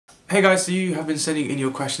Hey guys, so you have been sending in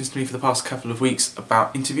your questions to me for the past couple of weeks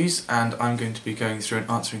about interviews, and I'm going to be going through and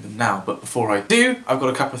answering them now. But before I do, I've got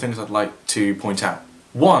a couple of things I'd like to point out.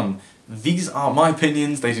 One, these are my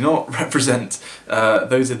opinions, they do not represent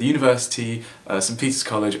those of the university, St Peter's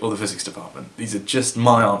College or the physics department. These are just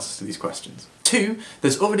my answers to these questions. Two,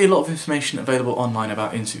 there's already a lot of information available online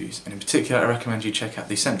about interviews, and in particular I recommend you check out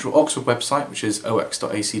the Central Oxford website, which is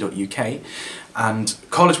ox.ac.uk, and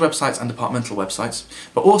college websites and departmental websites,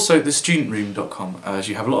 but also the studentroom.com, as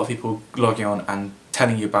you have a lot of people logging on and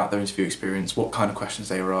telling you about their interview experience, what kind of questions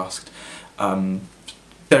they were asked,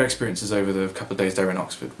 their experiences over the couple of days they were in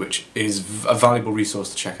Oxford, which is a valuable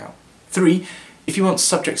resource to check out. Three, if you want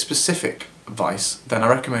subject-specific advice, then I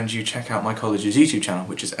recommend you check out my college's YouTube channel,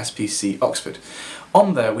 which is SPC Oxford.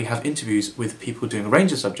 On there we have interviews with people doing a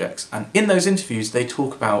range of subjects, and in those interviews they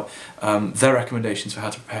talk about their recommendations for how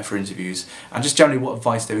to prepare for interviews and just generally what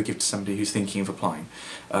advice they would give to somebody who's thinking of applying.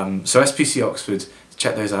 So SPC Oxford,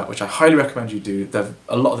 check those out, which I highly recommend you do.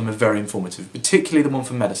 A lot of them are very informative, particularly the one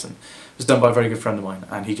for medicine. It was done by a very good friend of mine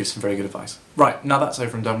and he gives some very good advice. Right, now that's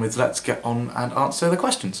over and done with, let's get on and answer the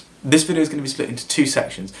questions. This video is going to be split into two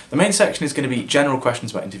sections. The main section is going to be general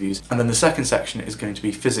questions about interviews, and then the second section is going to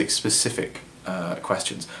be physics-specific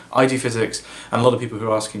questions. I do physics, and a lot of people who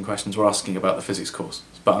are asking questions were asking about the physics course,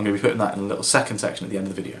 but I'm going to be putting that in a little second section at the end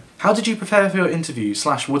of the video. How did you prepare for your interview,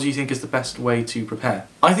 / what do you think is the best way to prepare?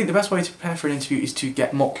 I think the best way to prepare for an interview is to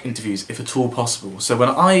get mock interviews, if at all possible. So when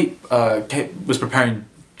I was preparing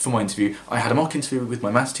for my interview, I had a mock interview with my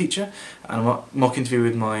maths teacher and a mock interview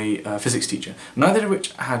with my physics teacher, neither of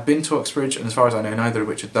which had been to Oxbridge, and as far as I know, neither of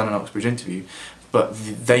which had done an Oxbridge interview, but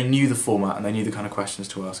they knew the format and they knew the kind of questions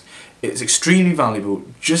to ask. It's extremely valuable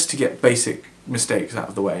just to get basic mistakes out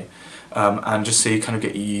of the way, and just so you kind of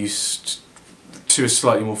get used to a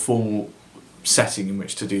slightly more formal setting in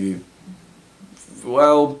which to do,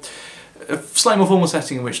 well, a slightly more formal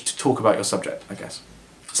setting in which to talk about your subject, I guess.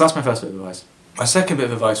 So that's my first bit of advice. My second bit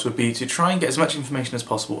of advice would be to try and get as much information as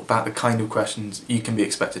possible about the kind of questions you can be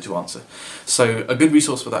expected to answer. So a good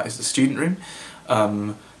resource for that is the student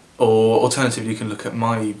room, or alternatively you can look at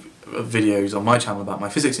my videos on my channel about my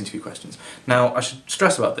physics interview questions. Now I should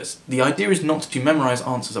stress about this, the idea is not to memorise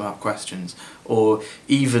answers about questions, or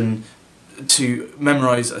even to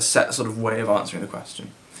memorise a set sort of way of answering the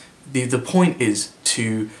question. The point is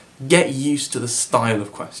to get used to the style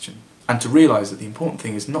of question, and to realise that the important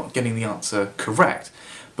thing is not getting the answer correct,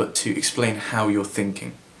 but to explain how you're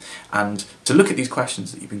thinking. And to look at these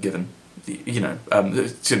questions that you've been given,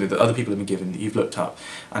 that other people have been given, that you've looked up,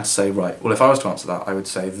 and to say, right, well if I was to answer that, I would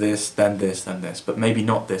say this, then this, then this, but maybe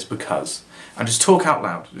not this because... And just talk out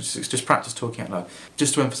loud, just practice talking out loud.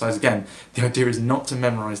 Just to emphasise again, the idea is not to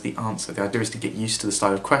memorise the answer, the idea is to get used to the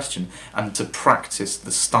style of question and to practice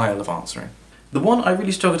the style of answering. The one I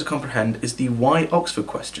really struggle to comprehend is the why Oxford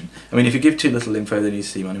question. I mean, if you give too little info then you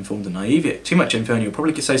seem uninformed and naive. Too much info and you'll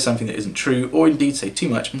probably say something that isn't true, or indeed say too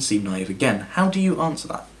much and seem naive again. How do you answer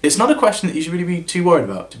that? It's not a question that you should really be too worried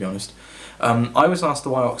about, to be honest. I was asked the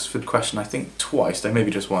why Oxford question I think twice, though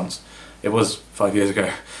maybe just once. It was 5 years ago.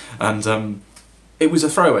 And it was a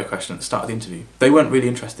throwaway question at the start of the interview. They weren't really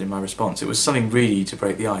interested in my response. It was something really to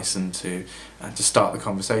break the ice and to start the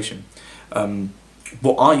conversation.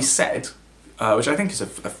 What I said, which I think is a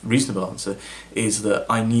reasonable answer, is that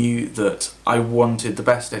I knew that I wanted the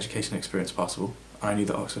best educational experience possible. I knew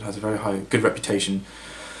that Oxford has a very good reputation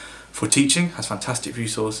for teaching, has fantastic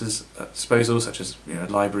resources at disposal, such as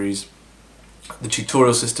libraries. The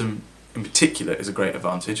tutorial system in particular is a great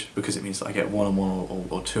advantage because it means that I get one-on-one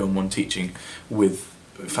or two-on-one teaching with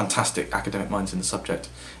fantastic academic minds in the subject.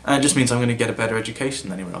 And it just means I'm going to get a better education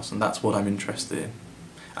than anyone else, and that's what I'm interested in.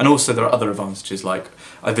 And also there are other advantages, like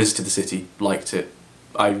I visited the city, liked it,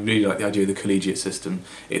 I really like the idea of the collegiate system,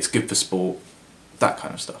 it's good for sport, that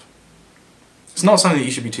kind of stuff. It's not something that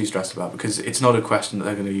you should be too stressed about because it's not a question that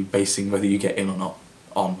they're going to be basing whether you get in or not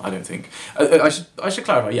on, I don't think. I should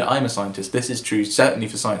clarify, yeah, I'm a scientist, this is true certainly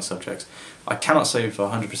for science subjects. I cannot say for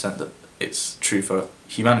 100% that it's true for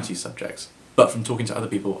humanities subjects, but from talking to other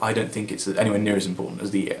people I don't think it's anywhere near as important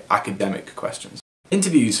as the academic questions.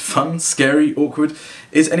 Interviews, fun, scary, awkward?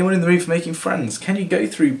 Is anyone in the mood for making friends? Can you go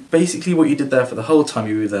through basically what you did there for the whole time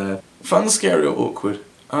you were there? Fun, scary or awkward?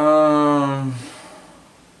 A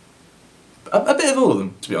bit of all of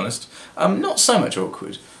them, to be honest. Not so much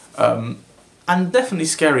awkward, and definitely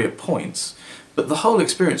scary at points, but the whole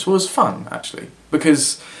experience was fun, actually,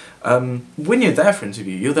 because when you're there for an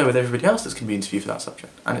interview, you're there with everybody else that's going to be interviewed for that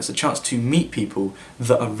subject, and it's a chance to meet people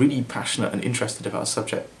that are really passionate and interested about a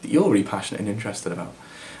subject that you're really passionate and interested about.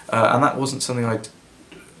 And that wasn't something I'd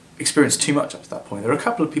experienced too much up to that point. There were a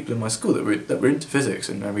couple of people in my school that were into physics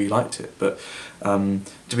and I really liked it, but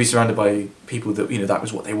to be surrounded by people that, that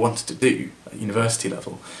was what they wanted to do at university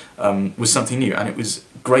level was something new, and it was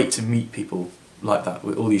great to meet people like that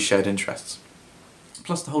with all these shared interests.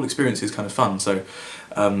 Plus the whole experience is kind of fun, so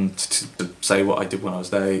to say what I did when I was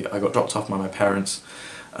there, I got dropped off by my parents,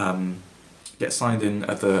 get signed in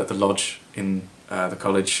at the lodge in the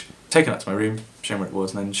college, taken up to my room, shown where it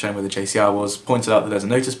was, and then shown where the JCR was, pointed out that there's a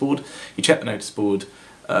notice board. You check the notice board,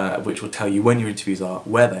 which will tell you when your interviews are,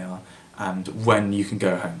 where they are, and when you can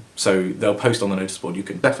go home. So they'll post on the notice board, you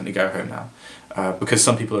can definitely go home now, because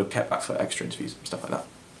some people are kept back for extra interviews and stuff like that.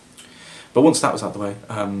 But once that was out of the way,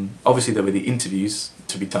 obviously there were the interviews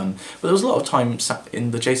to be done, but there was a lot of time sat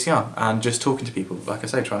in the JCR and just talking to people, like I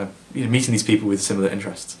say, trying to, meeting these people with similar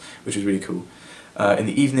interests, which was really cool. In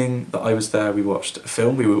the evening that I was there, we watched a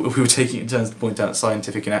film. We were taking it in turns to point out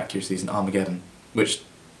scientific inaccuracies in Armageddon, which,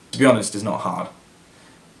 to be honest, is not hard.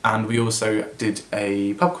 And we also did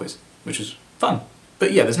a pub quiz, which was fun.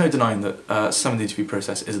 But yeah, there's no denying that some of the interview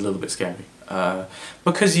process is a little bit scary.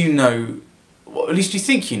 Because well, at least you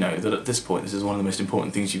think that at this point this is one of the most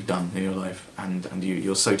important things you've done in your life, and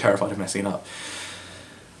you're so terrified of messing it up.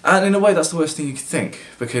 And in a way that's the worst thing you could think,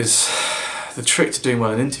 because the trick to doing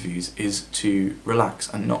well in interviews is to relax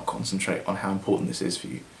and not concentrate on how important this is for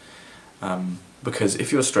you. Because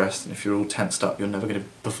if you're stressed and if you're all tensed up, you're never going to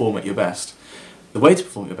perform at your best. The way to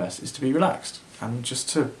perform at your best is to be relaxed and just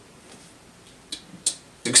to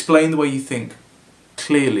explain the way you think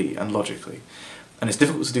clearly and logically. And it's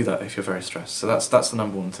difficult to do that if you're very stressed. So that's the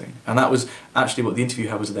number one thing. And that was actually what the interview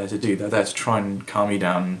helpers are there to do. They're there to try and calm you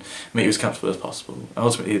down and make you as comfortable as possible. And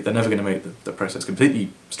ultimately, they're never going to make the process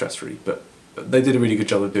completely stress-free, but they did a really good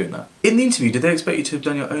job of doing that. In the interview, did they expect you to have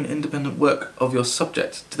done your own independent work of your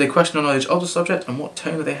subject? Did they question your knowledge of the subject, and what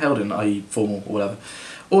tone are they held in, i.e. formal or whatever?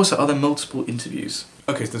 Also, are there multiple interviews?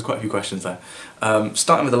 Okay, so there's quite a few questions there.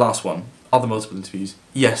 Starting with the last one, are there multiple interviews?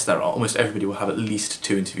 Yes, there are. Almost everybody will have at least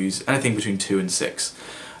 2 interviews, anything between 2 and 6.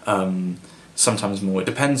 Sometimes more. It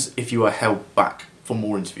depends if you are held back for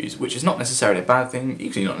more interviews, which is not necessarily a bad thing,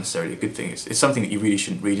 equally not necessarily a good thing. It's something that you really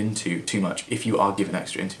shouldn't read into too much if you are given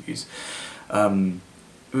extra interviews.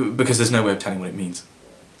 Because there's no way of telling what it means.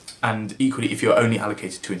 And equally, if you're only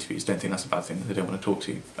allocated 2 interviews, don't think that's a bad thing that they don't want to talk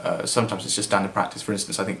to you. Sometimes it's just standard practice. For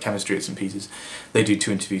instance, I think chemistry at St Peter's, they do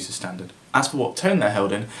 2 interviews as standard. As for what tone they're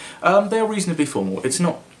held in, they are reasonably formal. It's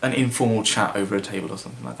not an informal chat over a table or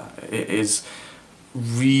something like that. It is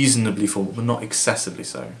reasonably formal, but not excessively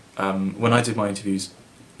so. When I did my interviews,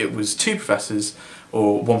 it was 2 professors,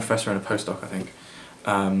 or 1 professor and a postdoc, I think,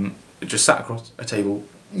 just sat across a table,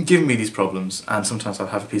 giving me these problems, and sometimes I'd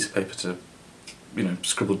have a piece of paper to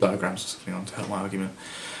scribble diagrams or something on to help my argument.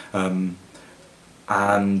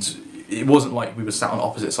 And it wasn't like we were sat on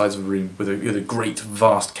opposite sides of a room with a great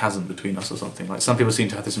vast chasm between us or something. Like, some people seem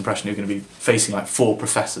to have this impression you're going to be facing like 4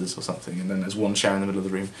 professors or something, and then there's one chair in the middle of the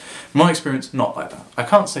room. My experience, not like that. I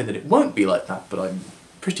can't say that it won't be like that, but I'm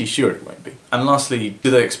pretty sure it won't be. And lastly,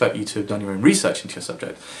 do they expect you to have done your own research into your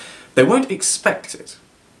subject? They won't expect it.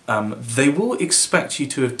 They will expect you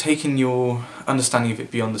to have taken your understanding of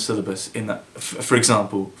it beyond the syllabus, in that, for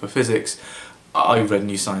example, for physics, I read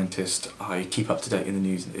New Scientist, I keep up to date in the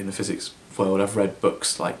news in the physics world, I've read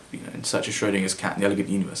books like In Search of Schrodinger's Cat and the Elegant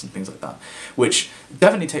Universe and things like that, which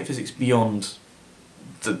definitely take physics beyond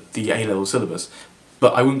the A-level syllabus,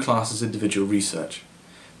 but I wouldn't class as individual research.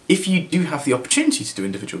 If you do have the opportunity to do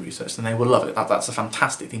individual research, then they will love it. That's a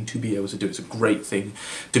fantastic thing to be able to do. It's a great thing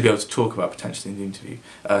to be able to talk about potentially in the interview.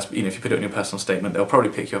 If you put it in your personal statement, they'll probably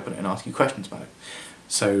pick you up on it and ask you questions about it.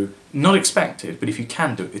 So, not expected, but if you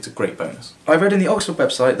can do it, it's a great bonus. I read in the Oxford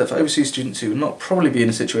website that for overseas students who would not probably be in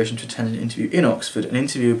a situation to attend an interview in Oxford, an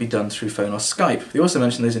interview would be done through phone or Skype. They also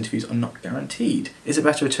mentioned those interviews are not guaranteed. Is it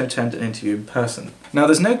better to attend an interview in person? Now,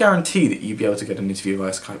 there's no guarantee that you'd be able to get an interview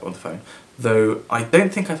via Skype on the phone, though I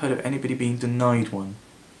don't think I've heard of anybody being denied one.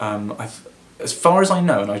 As far as I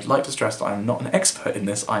know, and I'd like to stress that I'm not an expert in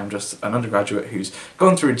this, I am just an undergraduate who's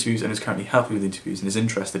gone through interviews and is currently helping with interviews and is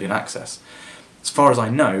interested in access. As far as I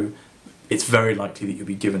know, it's very likely that you'll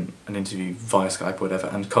be given an interview via Skype or whatever,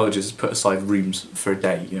 and colleges put aside rooms for a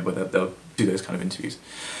day, where they'll do those kind of interviews.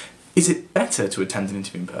 Is it better to attend an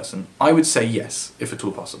interview in person? I would say yes, if at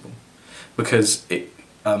all possible, because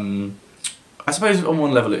I suppose on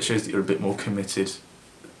one level it shows that you're a bit more committed,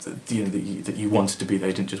 that you wanted to be there,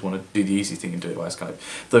 you didn't just want to do the easy thing and do it via Skype.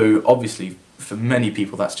 Though obviously for many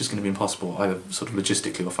people that's just going to be impossible, either sort of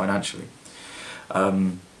logistically or financially.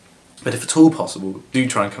 But if at all possible, do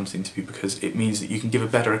try and come to the interview, because it means that you can give a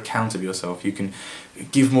better account of yourself, you can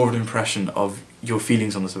give more of an impression of your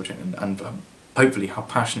feelings on the subject, and hopefully how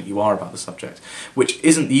passionate you are about the subject, which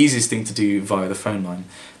isn't the easiest thing to do via the phone line.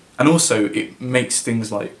 And also it makes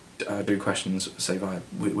things like do questions, say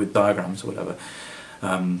with diagrams or whatever,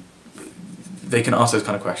 they can ask those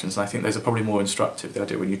kind of questions, and I think those are probably more instructive, the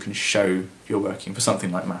idea when you can show you're working for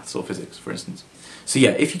something like maths or physics, for instance. So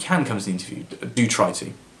yeah, if you can come to the interview, do try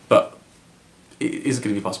to, but it isn't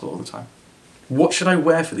going to be possible all the time. What should I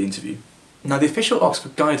wear for the interview? Now, the official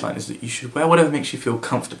Oxford guideline is that you should wear whatever makes you feel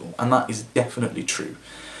comfortable, and that is definitely true.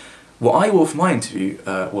 What I wore for my interview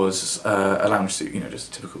was a lounge suit, you know, just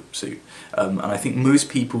a typical suit. And I think most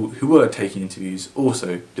people who were taking interviews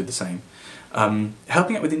also did the same.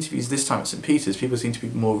 Helping out with interviews this time at St Peter's, people seem to be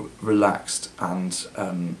more relaxed and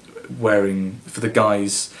wearing, for the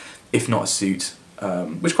guys, if not a suit,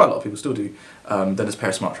 which quite a lot of people still do, then there's a pair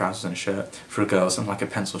of smart trousers and a shirt. For a girl, something like a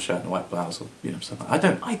pencil shirt and a white blouse, or you know, something. I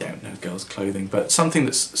don't know girls' clothing, but something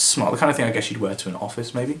that's smart, the kind of thing I guess you'd wear to an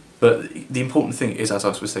office maybe. But the important thing is, as I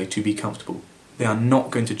would say, to be comfortable. They are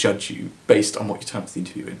not going to judge you based on what you turn up to the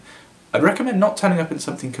interview in. I'd recommend not turning up in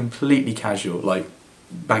something completely casual, like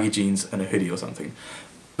baggy jeans and a hoodie or something,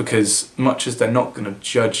 because much as they're not going to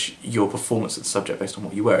judge your performance of the subject based on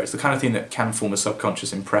what you wear, it's the kind of thing that can form a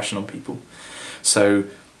subconscious impression on people. So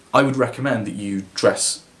I would recommend that you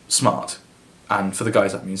dress smart, and for the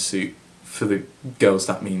guys that means suit, for the girls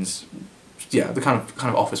that means, yeah, the kind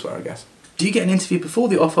of office wear, I guess. Do you get an interview before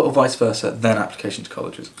the offer or vice versa, then application to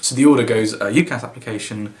colleges? So the order goes UCAS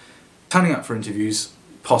application, turning up for interviews,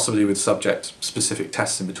 possibly with subject-specific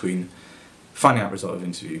tests in between, finding out result of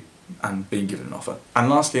interview, and being given an offer. And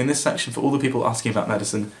lastly, in this section, for all the people asking about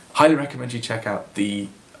medicine, highly recommend you check out the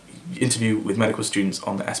interview with medical students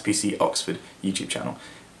on the SPC Oxford YouTube channel.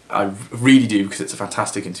 I really do, because it's a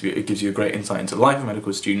fantastic interview. It gives you a great insight into the life of a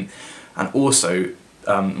medical student, and also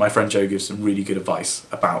my friend Joe gives some really good advice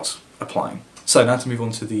about applying. So now to move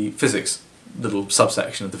on to the physics little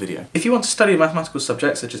subsection of the video. If you want to study a mathematical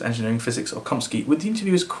subject such as engineering, physics or Comsci, would the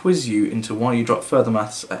interviewers quiz you into why you dropped further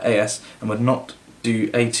maths at AS and would not do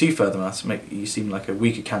A2 further maths, make you seem like a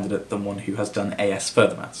weaker candidate than one who has done AS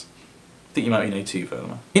further maths? I think you might mean A2 further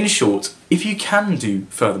maths. In short, if you can do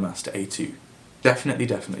further maths to A2, definitely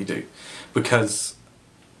do. Because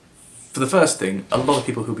for the first thing, a lot of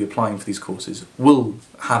people who'll be applying for these courses will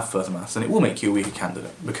have further maths, and it will make you a weaker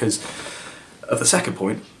candidate because of the second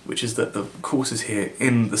point, which is that the courses here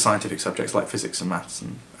in the scientific subjects like physics and maths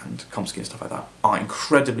and Comsci and stuff like that are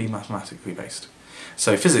incredibly mathematically based.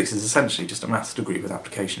 So physics is essentially just a maths degree with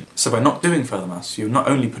application. So by not doing further maths, you're not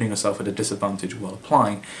only putting yourself at a disadvantage while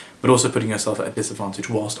applying, but also putting yourself at a disadvantage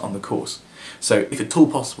whilst on the course. So if at all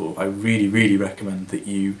possible, I really recommend that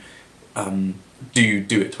you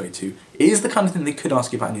do it to A2. It is the kind of thing they could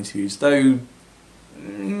ask you about in interviews, though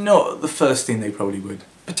not the first thing they probably would.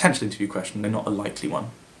 Potential interview question, though not a likely one.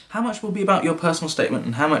 How much will be about your personal statement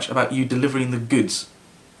and how much about you delivering the goods?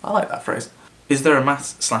 I like that phrase. Is there a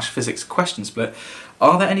maths/physics question split?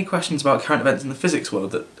 Are there any questions about current events in the physics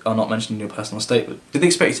world that are not mentioned in your personal statement? Do they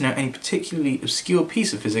expect you to know any particularly obscure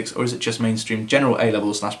piece of physics, or is it just mainstream general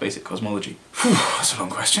A-level/basic cosmology? Phew, that's a long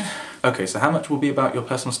question. Okay, so how much will be about your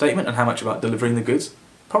personal statement and how much about delivering the goods?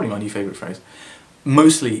 Probably my new favourite phrase.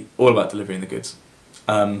 Mostly all about delivering the goods.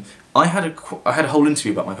 I had a whole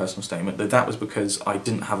interview about my personal statement, though that was because I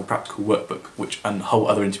didn't have a practical workbook, which a whole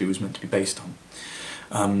other interview was meant to be based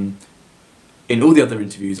on. In all the other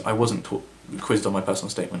interviews, I wasn't quizzed on my personal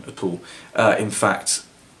statement at all. In fact,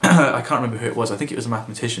 I can't remember who it was. I think it was a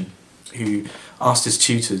mathematician who asked his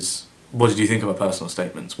tutors, "What did you think of my personal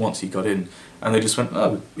statements?" once he got in, and they just went,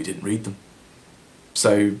 "Oh, we didn't read them."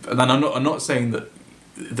 So, and then I'm not saying that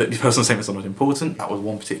your personal statements are not important. That was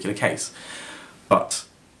one particular case, but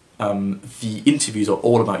the interviews are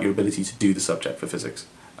all about your ability to do the subject for physics.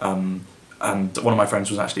 And one of my friends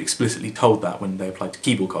was actually explicitly told that when they applied to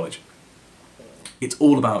Keble College. It's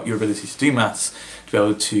all about your ability to do maths, to be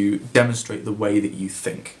able to demonstrate the way that you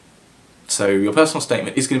think. So your personal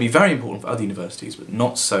statement is going to be very important for other universities, but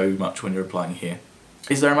not so much when you're applying here.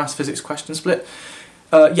 Is there a maths-physics question split?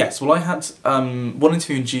 Yes, well I had one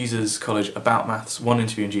interview in Jesus College about maths, one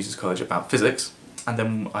interview in Jesus College about physics, and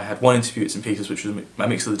then I had one interview at St Peter's which was a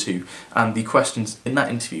mix of the two, and the questions in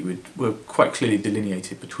that interview were quite clearly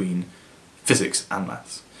delineated between physics and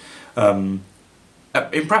maths.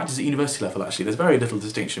 In practice at university level actually there's very little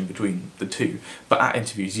distinction between the two, but at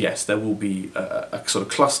interviews yes, there will be a sort of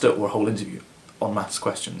cluster or a whole interview on maths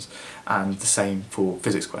questions, and the same for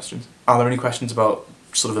physics questions. Are there any questions about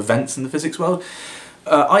sort of events in the physics world?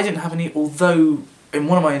 I didn't have any, although in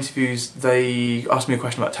one of my interviews they asked me a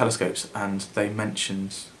question about telescopes and they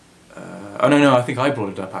mentioned, oh no, I think I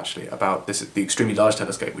brought it up actually, about the extremely large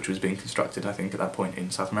telescope which was being constructed I think at that point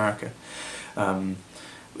in South America.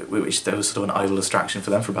 which there was sort of an idle distraction for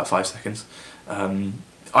them for about 5 seconds.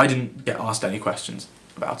 I didn't get asked any questions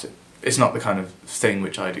about it. It's not the kind of thing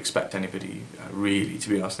which I'd expect anybody really to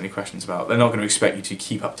be asked any questions about. They're not going to expect you to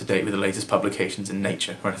keep up to date with the latest publications in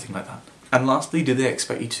Nature or anything like that. And lastly, do they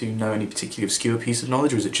expect you to know any particularly obscure piece of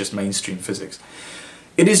knowledge, or is it just mainstream physics?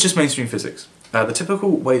 It is just mainstream physics. The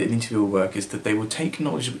typical way that an interview will work is that they will take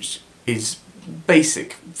knowledge which is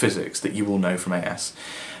basic physics that you will know from AS,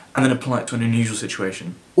 and then apply it to an unusual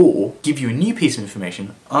situation, or give you a new piece of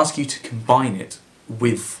information, ask you to combine it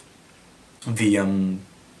with the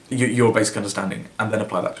your basic understanding, and then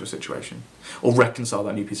apply that to a situation, or reconcile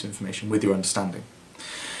that new piece of information with your understanding.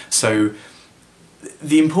 So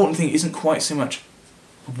the important thing isn't quite so much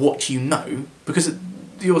what you know, because at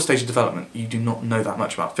your stage of development you do not know that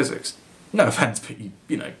much about physics. No offence, but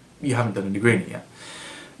you haven't done a degree in it yet.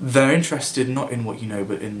 They're interested not in what you know,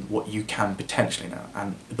 but in what you can potentially know,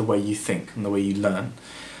 and the way you think, and the way you learn.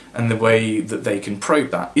 And the way that they can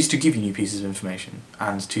probe that is to give you new pieces of information,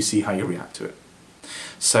 and to see how you react to it.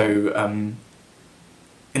 So,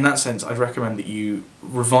 in that sense, I'd recommend that you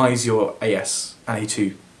revise your AS and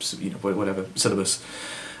A2, whatever syllabus,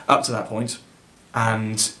 up to that point,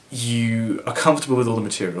 and you are comfortable with all the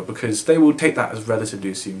material, because they will take that as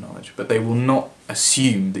relatively assumed knowledge, but they will not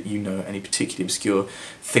assume that you know any particularly obscure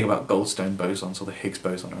thing about Goldstone bosons or the Higgs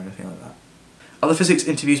boson or anything like that. Are the physics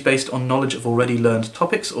interviews based on knowledge of already learned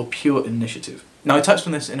topics or pure initiative? Now, I touched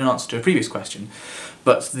on this in an answer to a previous question,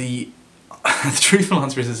 but the truthful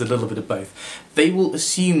answer is it's a little bit of both. They will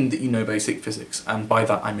assume that you know basic physics, and by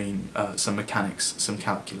that I mean some mechanics, some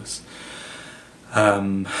calculus,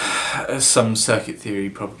 some circuit theory,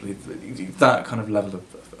 probably, that kind of level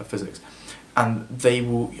of physics. And they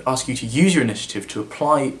will ask you to use your initiative to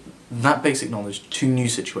apply that basic knowledge to new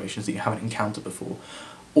situations that you haven't encountered before,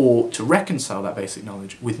 or to reconcile that basic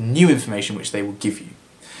knowledge with new information which they will give you.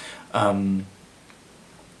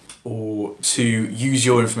 Or to use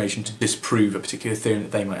your information to disprove a particular theory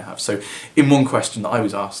that they might have. So in one question that I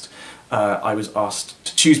was asked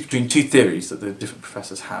to choose between two theories that the different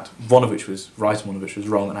professors had, one of which was right and one of which was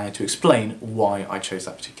wrong, and I had to explain why I chose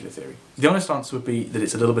that particular theory. The honest answer would be that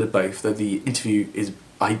it's a little bit of both, though the interview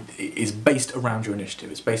is based around your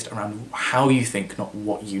initiative. It's based around how you think, not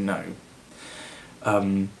what you know.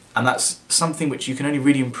 And that's something which you can only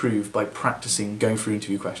really improve by practicing going through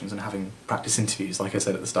interview questions and having practice interviews, like I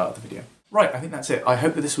said at the start of the video. Right, I think that's it. I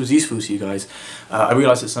hope that this was useful to you guys. I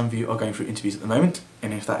realise that some of you are going through interviews at the moment,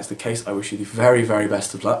 and if that is the case, I wish you the very, very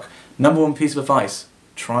best of luck. Number one piece of advice,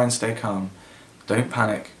 try and stay calm. Don't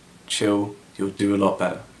panic, chill, you'll do a lot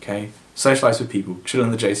better, okay? Socialise with people, chill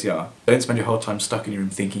in the JCR. Don't spend your whole time stuck in your room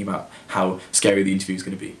thinking about how scary the interview is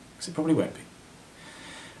going to be, because it probably won't be.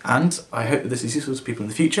 And I hope that this is useful to people in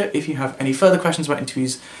the future. If you have any further questions about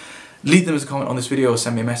interviews, leave them as a comment on this video or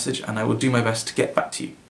send me a message, and I will do my best to get back to you.